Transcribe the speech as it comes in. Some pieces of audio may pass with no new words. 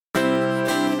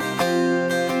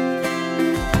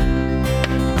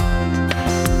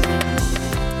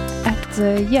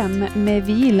hjem med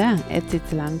hvile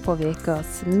tittelen på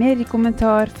vekas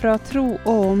mediekommentar fra Tro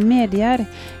og Medier,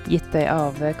 gitt deg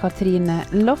av Katrine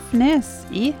Lofnes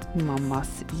i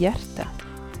Mammas hjerte.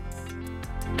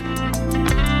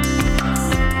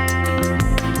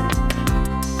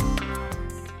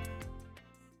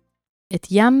 Et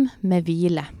hjem med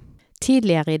hvile.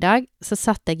 Tidligere i dag så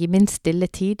satt jeg i min stille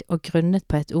tid og grunnet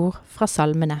på et ord fra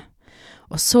salmene.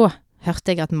 Og så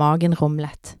hørte jeg at magen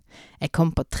rumlet. Jeg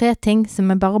kom på 3 ting som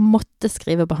jeg bare måtte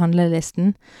skrive på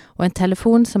handlelisten, og en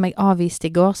telefon som jeg avviste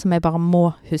i går som jeg bare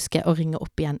må huske å ringe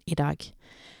opp igjen i dag.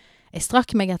 Jeg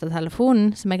strakk meg etter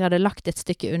telefonen som jeg hadde lagt et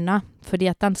stykke unna, fordi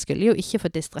at den skulle jo ikke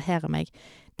få distrahere meg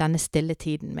denne stille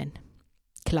tiden min.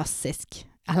 Klassisk.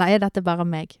 Eller er dette bare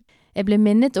meg? Jeg ble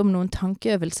minnet om noen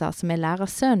tankeøvelser som jeg lærer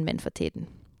sønnen min for tiden.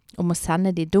 Om å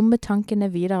sende de dumme tankene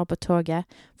videre på toget,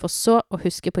 for så å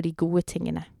huske på de gode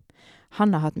tingene.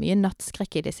 Han har hatt mye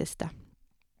nattskrekk i det siste.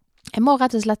 Jeg må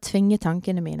rett og slett tvinge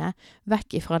tankene mine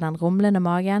vekk ifra den rumlende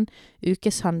magen,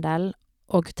 ukeshandel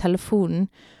og telefonen,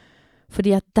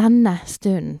 fordi at denne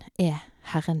stunden er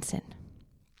Herren sin.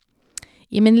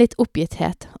 I min litt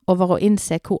oppgitthet over å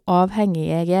innse hvor avhengig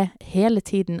jeg er hele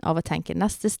tiden av å tenke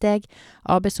neste steg,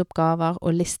 arbeidsoppgaver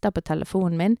og lister på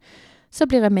telefonen min, så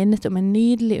blir jeg minnet om en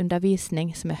nydelig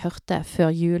undervisning som jeg hørte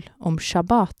før jul om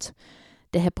Shabbat,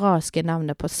 det hebraiske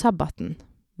navnet på sabbaten,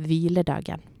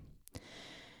 hviledagen.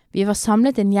 Vi var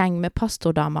samlet en gjeng med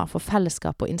pastordamer for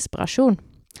fellesskap og inspirasjon,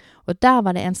 og der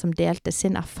var det en som delte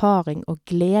sin erfaring og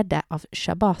glede av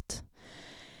Shabbat.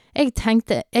 Jeg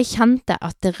kjente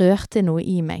at det rørte noe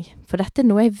i meg, for dette er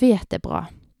noe jeg vet er bra,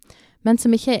 men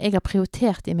som ikke jeg har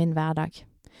prioritert i min hverdag.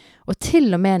 Og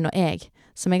til og med når jeg,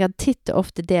 som jeg har titt og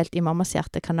ofte delt i Mammas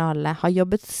hjerte-kanalene, har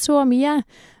jobbet så mye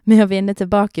med å vinne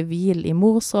tilbake hvil i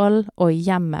morsrollen og i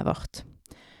hjemmet vårt.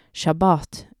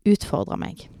 Shabbat utfordrer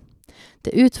meg.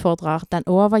 Det utfordrer den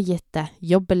overgitte,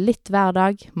 jobber litt hver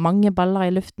dag, mange baller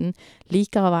i luften,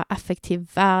 liker å være effektiv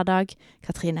hver dag,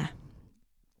 Katrine.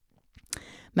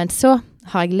 Men så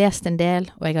har jeg lest en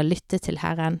del, og jeg har lyttet til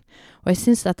Herren, og jeg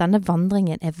synes at denne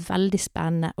vandringen er veldig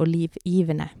spennende og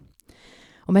livgivende.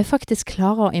 Om jeg faktisk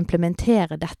klarer å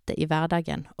implementere dette i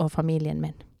hverdagen og familien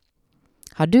min.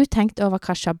 Har du tenkt over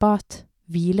hva Shabbat,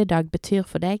 hviledag, betyr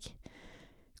for deg?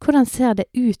 Hvordan ser det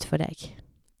ut for deg?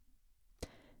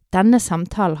 Denne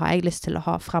samtalen har jeg lyst til å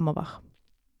ha fremover.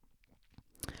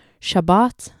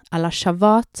 Shabbat, eller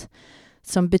Shavat,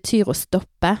 som betyr å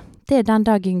stoppe, det er den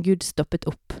dagen Gud stoppet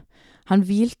opp. Han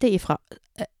hvilte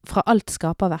fra alt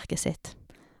skaperverket sitt.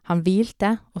 Han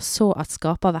hvilte og så at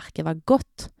skaperverket var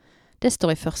godt. Det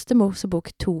står i 1. Mosebok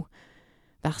 2,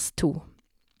 vers 2.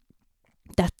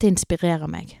 Dette inspirerer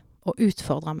meg og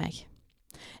utfordrer meg.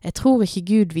 Jeg tror ikke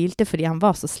Gud hvilte fordi han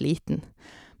var så sliten,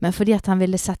 men fordi at han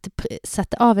ville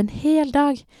sette av en hel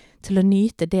dag til å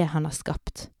nyte det han har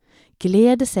skapt.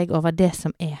 Glede seg over det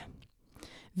som er.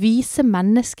 Vise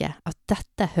mennesket at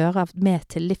dette hører med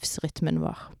til livsrytmen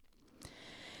vår.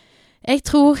 Jeg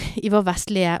tror i vår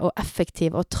vestlige og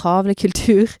effektive og travle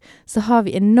kultur så har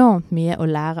vi enormt mye å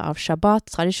lære av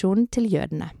Shabbat-tradisjonen til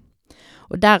jødene.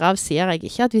 Og derav sier jeg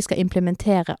ikke at vi skal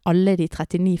implementere alle de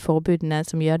 39 forbudene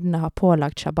som jødene har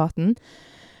pålagt Shabbaten,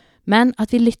 men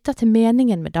at vi lytter til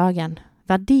meningen med dagen,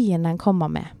 verdien den kommer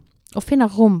med, og finner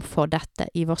rom for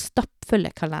dette i vår stappfulle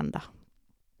kalender.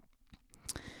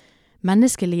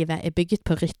 Menneskelivet er bygget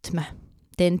på rytme.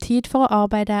 Det er en tid for å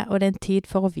arbeide, og det er en tid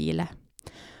for å hvile.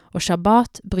 Og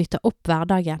Shabbat bryter opp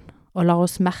hverdagen og lar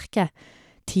oss merke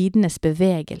tidenes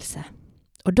bevegelse.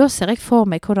 Og da ser jeg for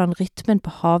meg hvordan rytmen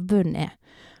på havbunnen er.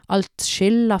 Alt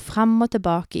skyller frem og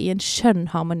tilbake i en skjønn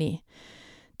harmoni.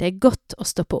 Det er godt å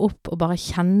stoppe opp og bare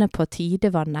kjenne på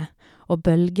tidevannet og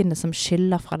bølgene som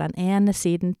skyller fra den ene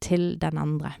siden til den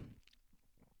andre.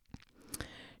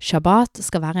 Shabbat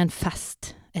skal være en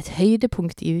fest, et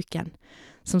høydepunkt i uken,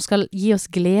 som skal gi oss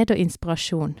glede og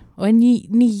inspirasjon, og en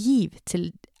ny giv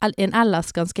til en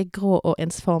ellers ganske grå og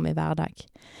ensformig hverdag.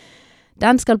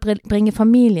 Den skal bringe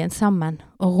familien sammen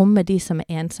og romme de som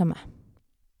er ensomme.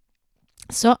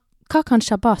 Så hva kan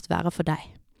Shabbat være for deg?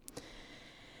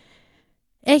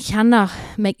 Jeg kjenner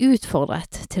meg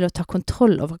utfordret til å ta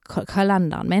kontroll over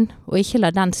kalenderen min, og ikke la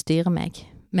den styre meg,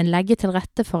 men legge til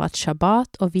rette for at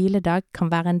Shabbat og hviledag kan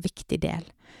være en viktig del.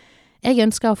 Jeg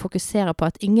ønsker å fokusere på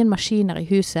at ingen maskiner i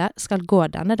huset skal gå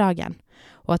denne dagen,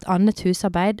 og at annet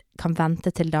husarbeid kan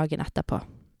vente til dagen etterpå.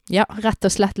 Ja, rett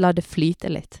og slett la det flyte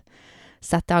litt.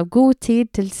 Sette av god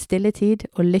tid til stilletid,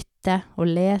 og lytte og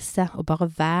lese og bare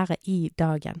være i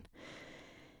dagen.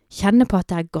 Kjenne på at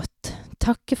det er godt.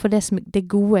 Takke for det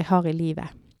gode jeg har i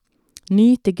livet.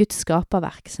 Nyte Guds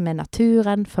skaperverk, som er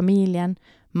naturen, familien,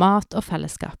 mat og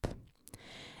fellesskap.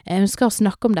 Jeg ønsker å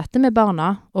snakke om dette med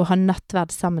barna og ha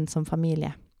nattverd sammen som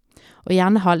familie. Og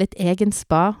gjerne ha litt egen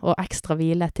spa og ekstra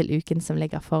hvile til uken som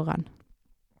ligger foran.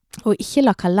 Og ikke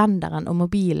la kalenderen og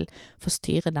mobilen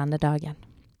forstyrre denne dagen.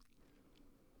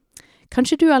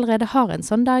 Kanskje du allerede har en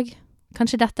sånn dag?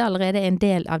 Kanskje dette allerede er en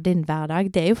del av din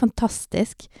hverdag? Det er jo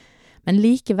fantastisk. Men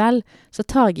likevel så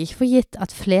tar jeg ikke for gitt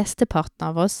at flesteparten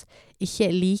av oss ikke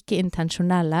er like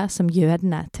intensjonelle som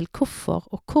jødene til hvorfor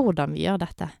og hvordan vi gjør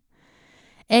dette.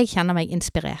 Jeg kjenner meg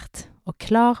inspirert og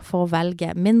klar for å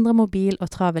velge mindre mobil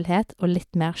og travelhet og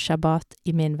litt mer shabbat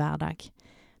i min hverdag.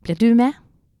 Blir du med?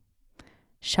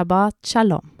 Shabbat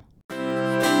shalom.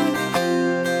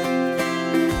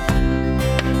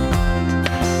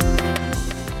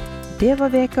 Det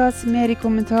var vekas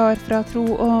mediekommentar fra Tro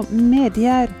og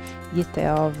Medier, gitt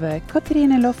deg av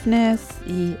Katrine Lofnes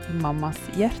i Mammas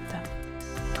hjerte.